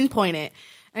pinpoint it.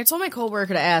 And I told my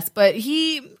coworker to ask, but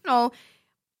he,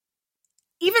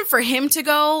 even for him to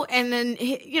go, and then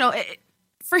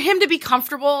for him to be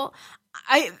comfortable,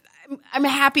 I'm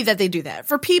happy that they do that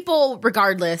for people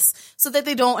regardless, so that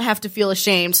they don't have to feel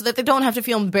ashamed, so that they don't have to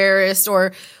feel embarrassed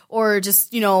or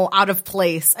just, out of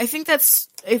place. I think that's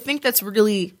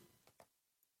really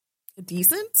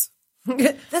decent.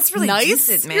 That's really nice.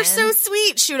 Decent, man. You're so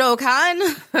sweet,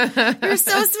 Shudokan. You're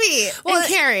so sweet and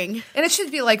caring. And it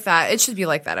should be like that. It should be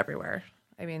like that everywhere.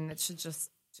 I mean, it should just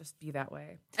be that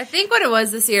way. I think what it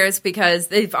was this year is because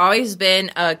they've always been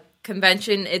a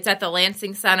convention. It's at the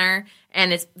Lansing Center,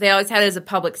 and they always had it as a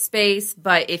public space,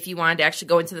 but if you wanted to actually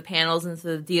go into the panels, into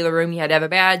the dealer room, you had to have a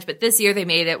badge. But this year they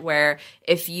made it where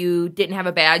if you didn't have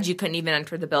a badge, you couldn't even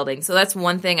enter the building. So that's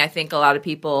one thing I think a lot of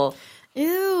people...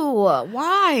 Ew,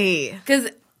 why?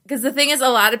 Because the thing is, a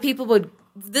lot of people would...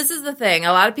 This is the thing.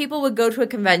 A lot of people would go to a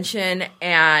convention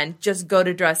and just go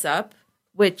to dress up,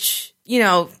 which,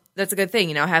 that's a good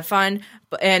thing, have fun.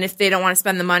 And if they don't want to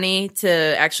spend the money to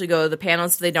actually go to the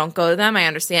panels, they don't go to them. I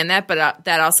understand that, but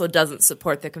that also doesn't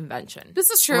support the convention. This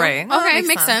is true. Right. Okay, That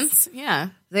makes sense. Yeah.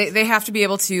 They have to be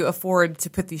able to afford to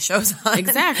put these shows on.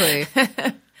 Exactly.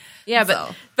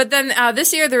 Yeah, but then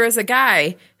this year there was a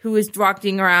guy who was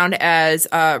walking around as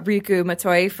Riku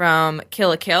Matoi from Kill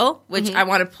la Kill, which I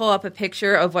want to pull up a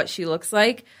picture of what she looks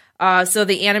like. So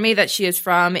the anime that she is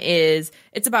from it's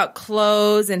about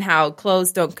clothes and how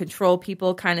clothes don't control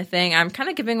people kind of thing. I'm kind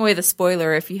of giving away the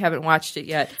spoiler if you haven't watched it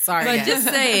yet. Sorry. But just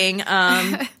saying,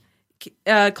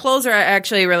 clothes are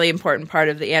actually a really important part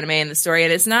of the anime and the story.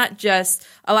 And it's not just,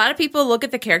 a lot of people look at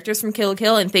the characters from Kill la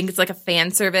Kill and think it's like a fan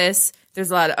service. There's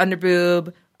a lot of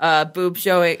underboob, boob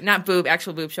showing, not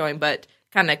actual boob showing, but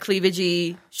kind of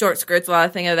cleavagey, short skirts, a lot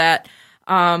of things of that.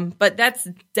 But that's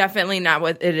definitely not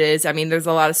what it is. I mean, there's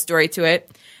a lot of story to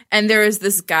it. And there was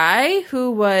this guy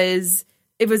who I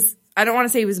don't want to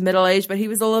say he was middle-aged, but he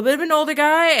was a little bit of an older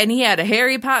guy, and he had a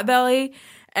hairy pot belly,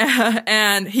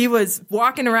 and he was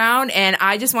walking around, and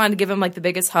I just wanted to give him like the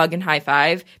biggest hug and high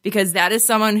five, because that is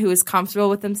someone who is comfortable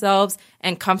with themselves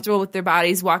and comfortable with their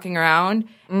bodies walking around.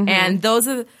 Mm-hmm. And those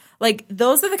are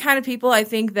the kind of people I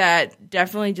think that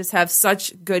definitely just have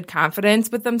such good confidence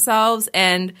with themselves.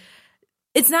 And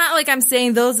it's not like I'm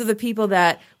saying those are the people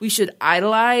that we should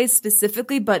idolize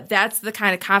specifically, but that's the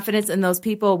kind of confidence in those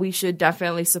people we should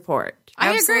definitely support.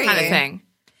 I agree. Kind of thing.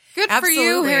 Good for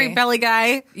you, hairy belly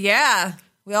guy. Yeah.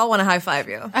 We all want to high five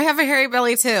you. I have a hairy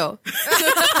belly too.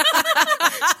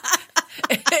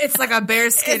 It's like a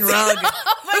bearskin rug.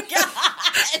 Oh my God.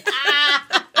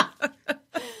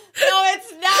 No,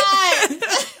 it's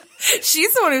not.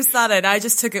 She's the one who said it. I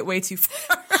just took it way too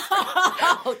far.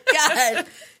 Oh, God.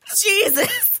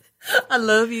 Jesus. I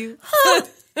love you.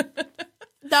 Now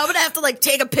I'm going to have to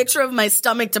take a picture of my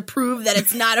stomach to prove that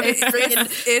it's not a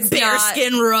freaking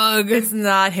bearskin rug. It's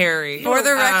not hairy. For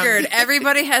the record,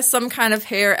 everybody has some kind of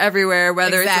hair everywhere,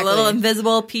 whether it's a little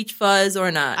invisible peach fuzz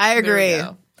or not. I agree.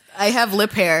 I have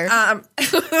lip hair.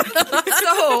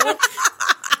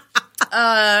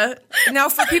 Now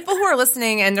for people who are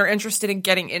listening and they're interested in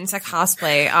getting into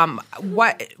cosplay,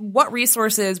 what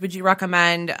resources would you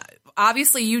recommend?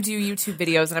 Obviously, you do YouTube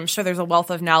videos, and I'm sure there's a wealth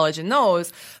of knowledge in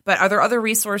those. But are there other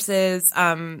resources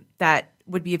that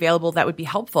would be available that would be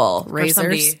helpful for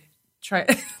somebody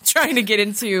trying to get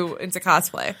into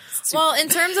cosplay? Well, in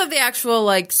terms of the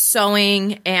actual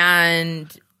sewing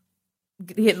and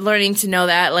learning to know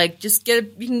that,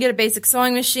 you can get a basic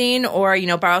sewing machine or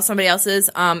borrow somebody else's.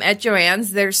 At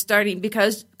Joann's, they're starting,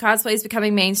 because cosplay is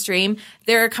becoming mainstream,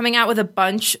 they're coming out with a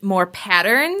bunch more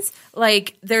patterns.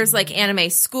 There's anime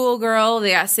schoolgirl,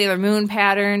 they got Sailor Moon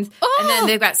patterns, and then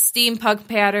they've got steampunk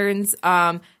patterns,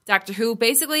 Doctor Who,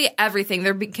 basically everything.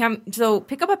 So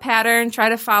pick up a pattern, try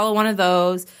to follow one of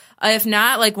those. If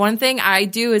not, one thing I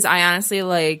do is I honestly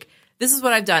this is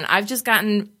what I've done. I've just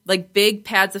gotten big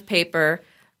pads of paper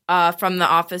from the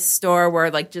office store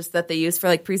where just that they use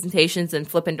for presentations and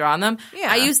flip and draw on them. Yeah.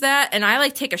 I use that, and I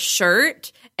take a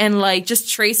shirt and just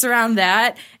trace around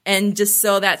that and just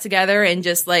sew that together and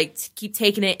just keep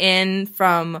taking it in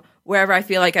from wherever I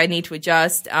feel like I need to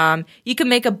adjust. You can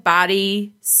make a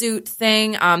body suit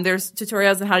thing. There's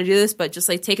tutorials on how to do this, but just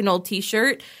take an old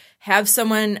t-shirt, have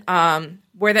someone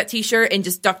wear that t-shirt and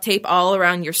just duct tape all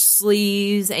around your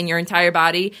sleeves and your entire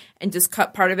body and just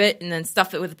cut part of it and then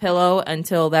stuff it with a pillow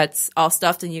until that's all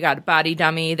stuffed and you got a body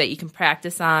dummy that you can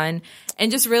practice on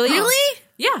and just really... Really?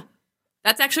 Yeah.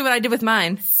 That's actually what I did with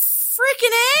mine.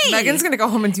 Freaking A. Megan's going to go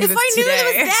home and do this today. If I knew today.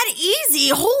 it was that easy,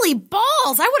 holy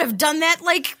balls, I would have done that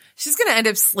like... She's going to end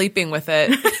up sleeping with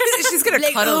it. She's going to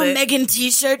like, cuddle it. Megan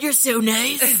t-shirt, you're so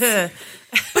nice.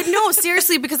 But no,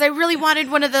 seriously, because I really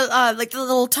wanted one of the like the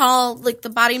little tall, like the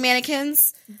body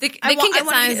mannequins. They can get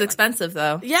size expensive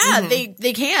though. Yeah,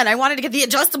 they can. I wanted to get the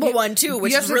adjustable one too,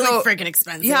 which is really freaking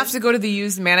expensive. You have to go to the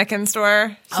used mannequin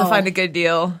store to find a good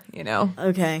deal, you know.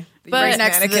 Okay. But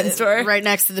right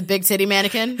next to the big titty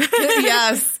mannequin.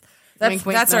 Yes. Wink,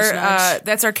 wink, That's nudge, nudge.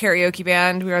 that's our karaoke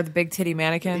band. We are the Big Titty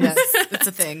Mannequins. Yes, it's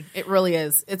a thing. It really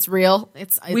is. It's real.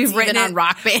 We've written even on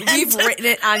Rock Band. We've written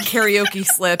it on karaoke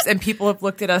slips, and people have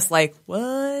looked at us like,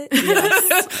 "What?"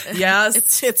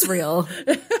 Yes. It's real.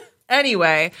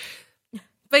 Anyway,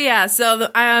 but yeah, so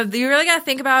you really got to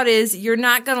think about is you're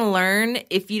not going to learn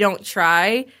if you don't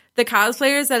try. The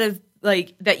cosplayers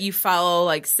that you follow,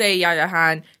 like say Yaya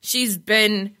Han, she's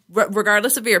been,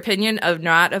 regardless of your opinion of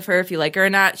her, if you like her or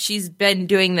not, she's been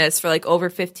doing this for like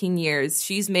over 15 years.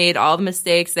 She's made all the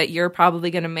mistakes that you're probably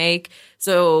going to make.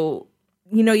 So,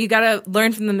 you know, you got to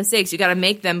learn from the mistakes. You got to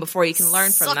make them before you can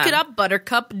learn from them. Suck it up,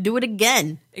 Buttercup. Do it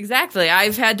again. Exactly.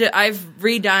 I've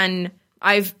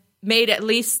made at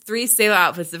least 3 Sailor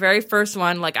outfits. The very first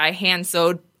one, like I hand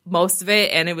sewed most of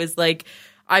it, and it was like,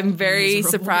 I'm very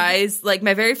surprised. Like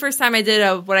my very first time I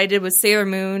did what I did was Sailor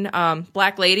Moon,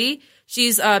 Black Lady.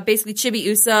 She's basically Chibi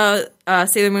Usa,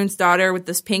 Sailor Moon's daughter with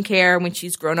this pink hair when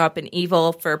she's grown up and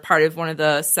evil for part of one of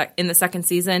in the second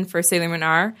season for Sailor Moon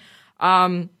R.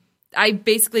 I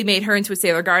basically made her into a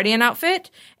Sailor Guardian outfit.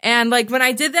 And like when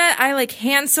I did that, I like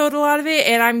hand sewed a lot of it,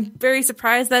 and I'm very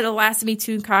surprised that it lasted me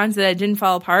 2 cons that it didn't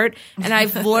fall apart. And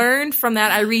I've learned from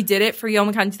that. I redid it for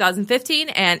Youmacon 2015,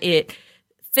 and it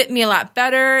fit me a lot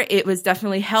better. It was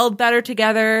definitely held better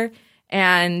together.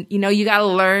 And, you know, you got to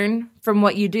learn from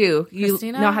what you do. You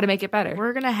Christina, know how to make it better.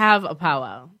 We're going to have a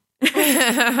powwow.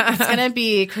 It's going to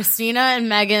be Christina and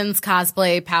Megan's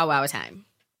cosplay powwow time.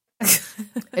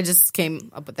 I just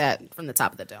came up with that from the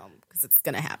top of the dome because it's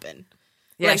going to happen.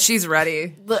 yeah, she's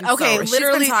ready. Okay, she's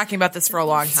literally been talking about this for a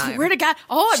long time. Swear to God.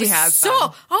 Oh, She has been.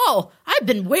 I've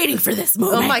been waiting for this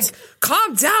moment. I'm like,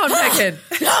 calm down, Megan.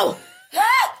 No.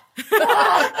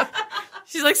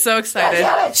 She's like so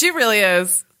excited. She really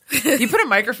is. You put a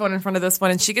microphone in front of this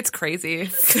one, and she gets crazy.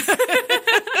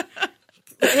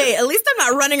 Hey, at least I'm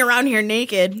not running around here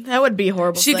naked. That would be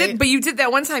horrible. She did, but you did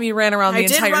that one time. You ran around the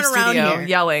entire studio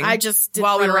yelling. I just did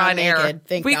while we run were around on air. naked.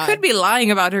 Thank We God. could be lying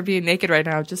about her being naked right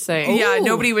now. Just saying. Yeah,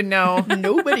 nobody would know.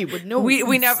 Nobody would know.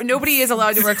 We never. Nobody is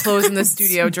allowed to wear clothes in the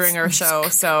studio during our show,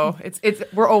 so it's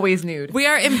we're always nude. We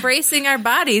are embracing our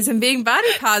bodies and being body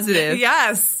positive.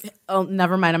 Yes. Oh,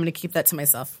 never mind. I'm going to keep that to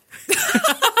myself.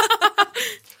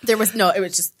 It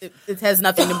was just, it has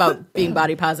nothing about being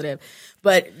body positive.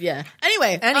 But yeah.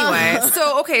 Anyway.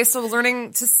 So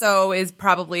learning to sew is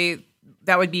probably,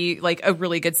 that would be like a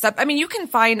really good step. I mean, you can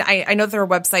find, I know there are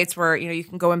websites where, you know, you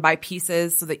can go and buy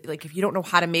pieces so that like if you don't know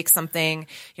how to make something,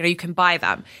 you know, you can buy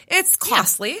them. It's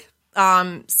costly.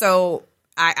 So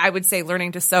I would say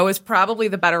learning to sew is probably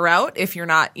the better route if you're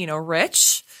not, you know,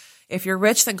 rich. If you're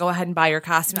rich, then go ahead and buy your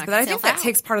costumes. But I think that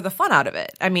takes part of the fun out of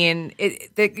it. I mean,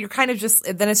 you're kind of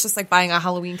then it's just like buying a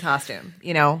Halloween costume,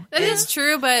 you know? That is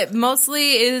true, but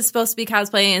mostly it is supposed to be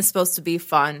cosplaying and it's supposed to be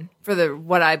fun for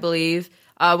what I believe,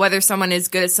 whether someone is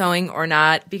good at sewing or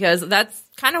not, because that's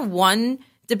kind of one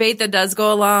debate that does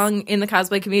go along in the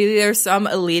cosplay community. There's some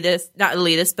not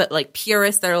elitist, but like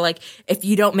purists that are like, if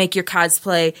you don't make your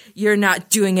cosplay, you're not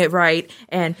doing it right,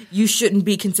 and you shouldn't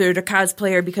be considered a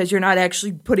cosplayer because you're not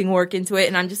actually putting work into it.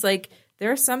 And I'm just like, there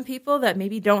are some people that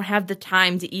maybe don't have the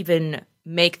time to even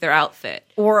make their outfit.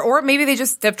 Or maybe they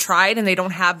just have tried and they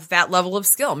don't have that level of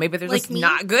skill. Maybe they're Like just me?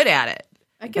 not good at it.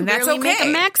 I can and that's barely make a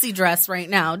okay. maxi dress right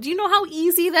now. Do you know how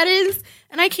easy that is?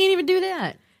 And I can't even do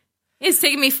that. It's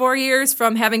taken me 4 years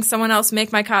from having someone else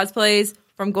make my cosplays,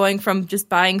 from going from just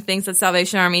buying things at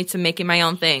Salvation Army to making my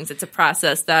own things. It's a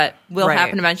process that will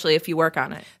happen eventually if you work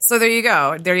on it. So there you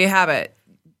go. There you have it.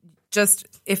 Just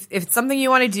if it's something you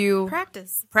want to do,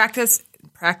 practice,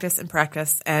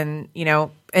 and you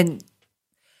know, and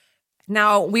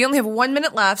now we only have 1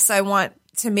 minute left, so I want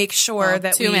to make sure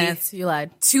that 2 minutes. You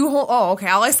lied. Okay.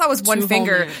 All I saw was one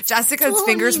finger. Jessica's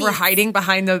fingers were minutes. hiding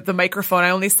behind the microphone.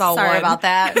 I only saw one. Sorry about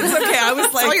that. It's okay. I was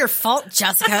It's all like, your fault,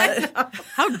 Jessica.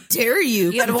 How dare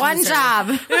you? You had one job.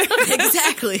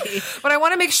 Exactly. but I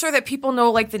want to make sure that people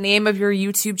know like the name of your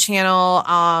YouTube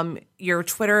channel, your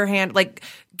Twitter handle, like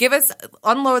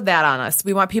unload that on us.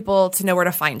 We want people to know where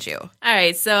to find you. All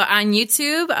right. So on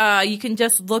YouTube, you can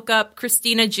just look up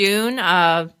Christina June,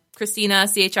 Christina,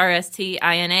 Christina,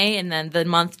 and then the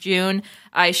month June.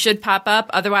 I should pop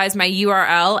up. Otherwise, my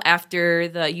URL after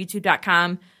the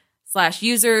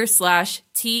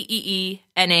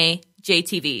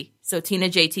youtube.com/user/TEENAJTV. So Tina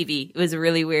JTV. It was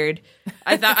really weird.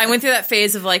 I went through that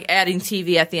phase of like adding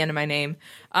TV at the end of my name.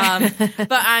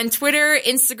 But on Twitter,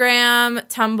 Instagram,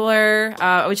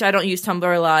 Tumblr, which I don't use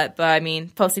Tumblr a lot, but I mean,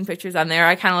 posting pictures on there.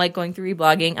 I kind of like going through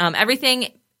reblogging.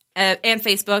 Everything, and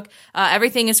Facebook,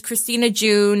 everything is Christina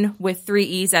June with 3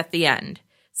 E's at the end.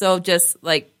 So just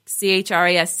like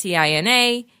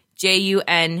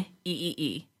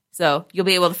CHRISTINAJUNEEE. So you'll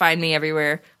be able to find me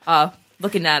everywhere,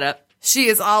 looking that up. She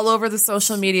is all over the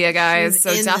social media, guys. She's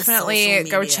so in definitely the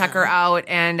go social check her out.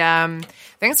 And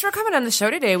thanks for coming on the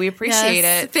show today. We appreciate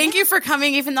it. Thank you for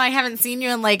coming, even though I haven't seen you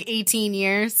in like 18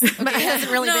 years. But it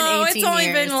hasn't really been 18 years. It's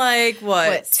only been like,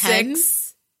 what 10?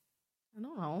 6?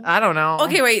 I don't know.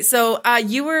 Okay, wait. So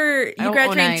you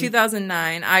graduated 09. in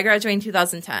 2009. I graduated in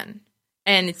 2010.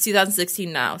 And it's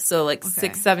 2016 now. So like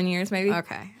 6-7 years maybe.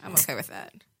 Okay, I'm okay with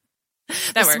that.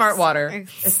 That Smart Water.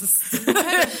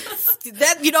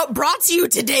 That brought to you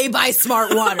today by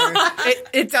Smart Water.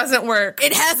 It doesn't work.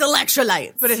 It has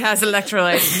electrolytes, But it has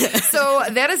electrolytes. So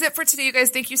that is it for today, you guys.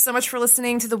 Thank you so much for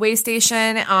listening to The Way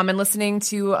Station and listening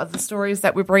to the stories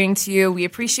that we're bringing to you. We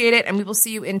appreciate it, and we will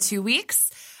see you in 2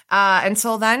 weeks.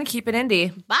 Until then, keep it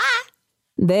indie. Bye.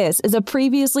 This is a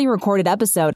previously recorded episode